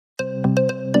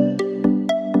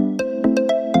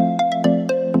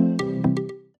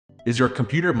Is your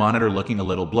computer monitor looking a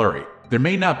little blurry? There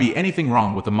may not be anything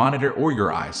wrong with the monitor or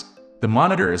your eyes. The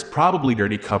monitor is probably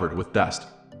dirty, covered with dust,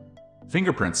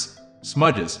 fingerprints,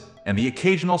 smudges, and the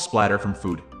occasional splatter from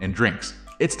food and drinks.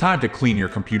 It's time to clean your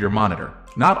computer monitor.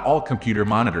 Not all computer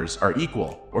monitors are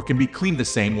equal or can be cleaned the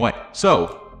same way.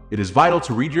 So, it is vital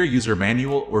to read your user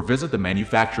manual or visit the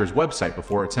manufacturer's website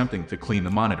before attempting to clean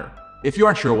the monitor. If you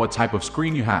aren't sure what type of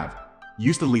screen you have,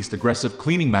 use the least aggressive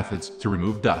cleaning methods to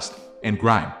remove dust and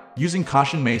grime. Using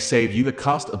caution may save you the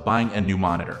cost of buying a new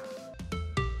monitor.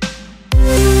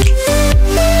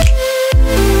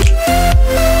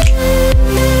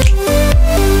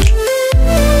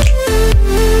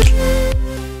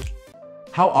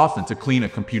 How often to clean a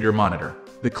computer monitor?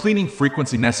 The cleaning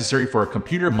frequency necessary for a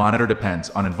computer monitor depends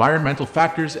on environmental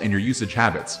factors and your usage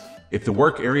habits. If the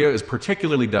work area is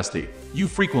particularly dusty, you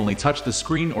frequently touch the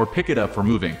screen or pick it up for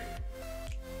moving,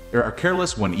 or are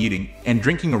careless when eating and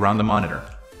drinking around the monitor,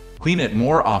 clean it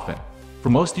more often. For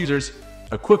most users,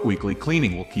 a quick weekly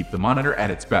cleaning will keep the monitor at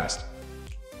its best.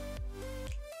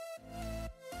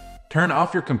 Turn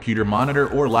off your computer monitor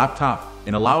or laptop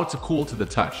and allow it to cool to the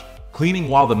touch. Cleaning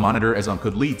while the monitor is on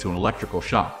could lead to an electrical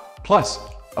shock. Plus,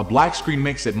 a black screen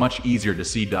makes it much easier to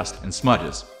see dust and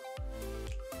smudges.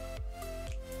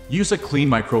 Use a clean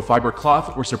microfiber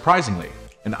cloth or, surprisingly,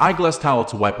 an eyeglass towel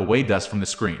to wipe away dust from the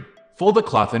screen. Fold the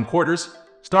cloth in quarters,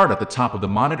 start at the top of the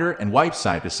monitor and wipe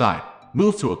side to side.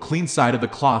 Move to a clean side of the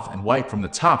cloth and wipe from the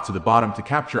top to the bottom to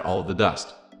capture all of the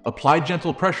dust. Apply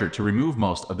gentle pressure to remove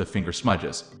most of the finger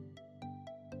smudges.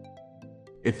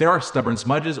 If there are stubborn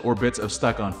smudges or bits of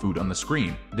stuck-on food on the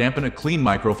screen, dampen a clean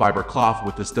microfiber cloth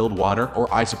with distilled water or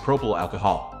isopropyl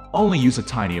alcohol. Only use a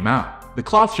tiny amount. The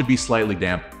cloth should be slightly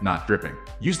damp, not dripping.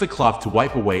 Use the cloth to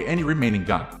wipe away any remaining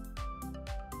gunk.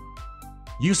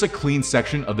 Use a clean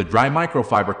section of the dry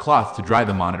microfiber cloth to dry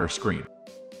the monitor screen.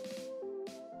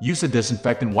 Use a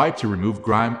disinfectant wipe to remove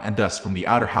grime and dust from the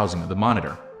outer housing of the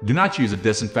monitor. Do not use a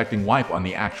disinfecting wipe on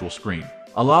the actual screen.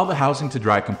 Allow the housing to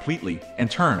dry completely and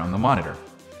turn on the monitor.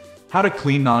 How to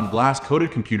clean non-glass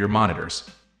coated computer monitors.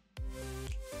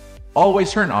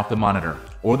 Always turn off the monitor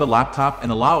or the laptop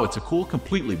and allow it to cool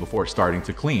completely before starting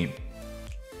to clean.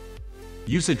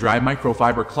 Use a dry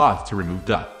microfiber cloth to remove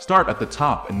dust. Start at the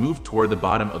top and move toward the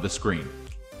bottom of the screen.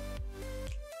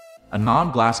 A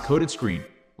non-glass coated screen,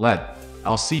 LED,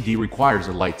 LCD requires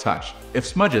a light touch. If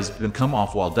smudges, then come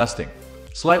off while dusting.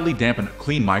 Slightly dampen a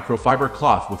clean microfiber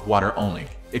cloth with water only.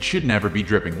 It should never be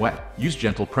dripping wet. Use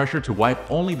gentle pressure to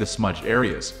wipe only the smudged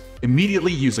areas.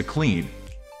 Immediately use a clean,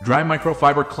 dry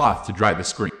microfiber cloth to dry the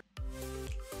screen.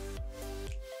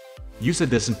 Use a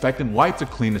disinfectant wipe to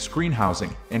clean the screen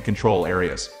housing and control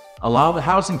areas. Allow the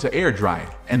housing to air dry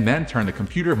and then turn the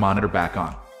computer monitor back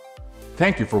on.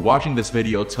 Thank you for watching this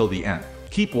video till the end.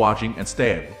 Keep watching and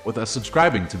stay with us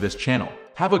subscribing to this channel.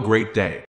 Have a great day.